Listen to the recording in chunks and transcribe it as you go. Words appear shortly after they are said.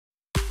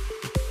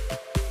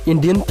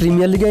Indian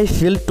Premier League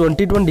IPL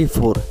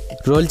 2024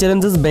 Royal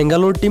Challengers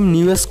Bangalore team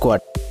new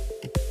squad.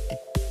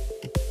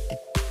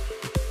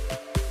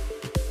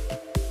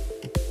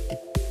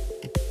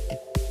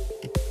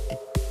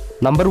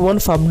 Number 1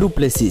 Faf Du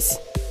Plassis.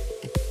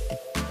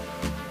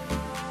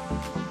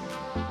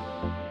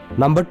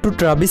 Number 2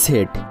 Travis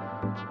Head.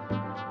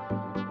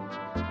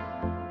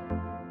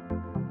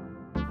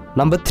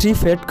 Number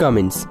 3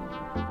 Cummins.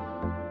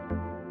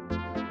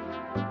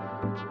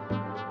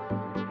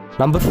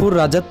 Number 4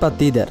 Rajat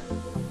Patider.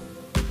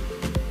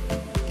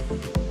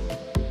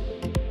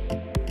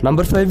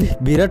 Number 5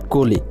 Virat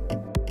Kohli.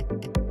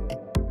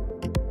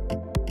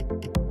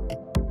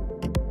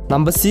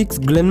 Number 6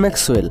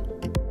 Maxwell.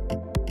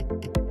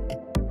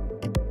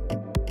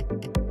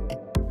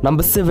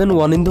 Number 7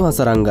 Wanindu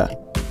Hasaranga.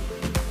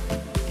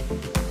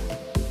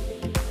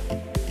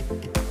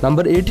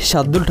 Number 8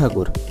 Shardul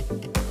Thakur.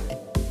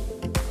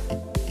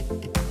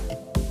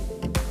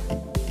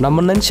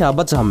 Number 9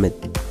 Shahbaz Ahmed.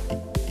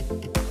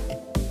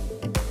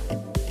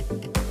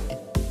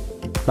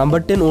 Number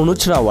 10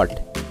 Rawat.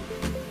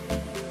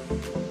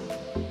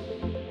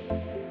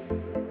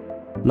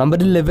 Number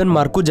 11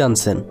 Jarco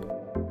Jansen.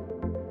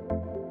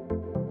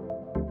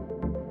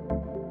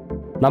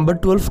 Number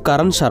 12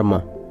 Karn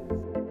Sharma.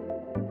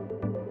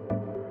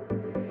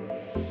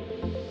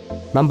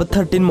 Number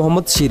 13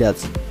 Mohammed Siraj.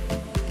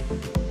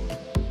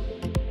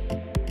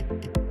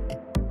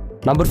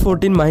 Number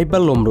 14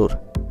 Mahipal Lomror.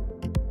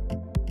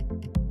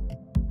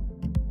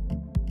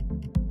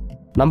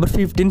 Number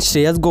 15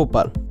 Shreyas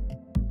Gopal.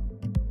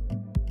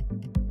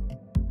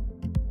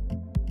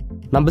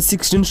 Number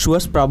 16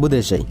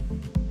 Prabhudeshai.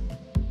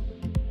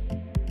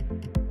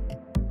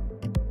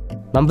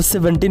 Number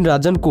 17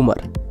 Rajan Kumar.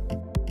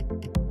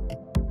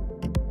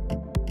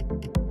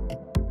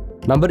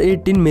 Number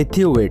 18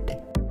 Wade.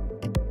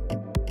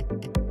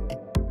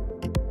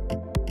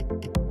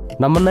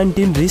 Number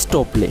 19 Reece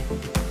Topley.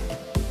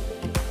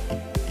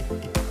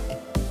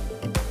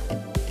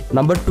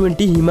 Number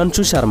 20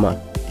 Himanshu Sharma.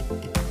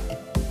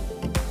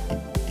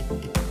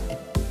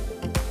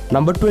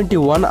 Number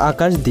 21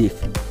 Akash Deep.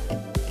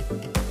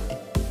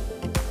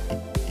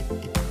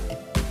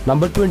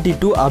 Number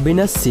 22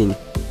 Abinash Singh.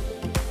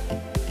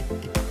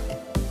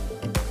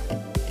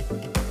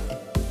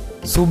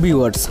 So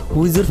viewers,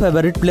 who is your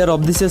favorite player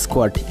of this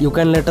squad? You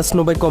can let us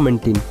know by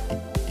commenting.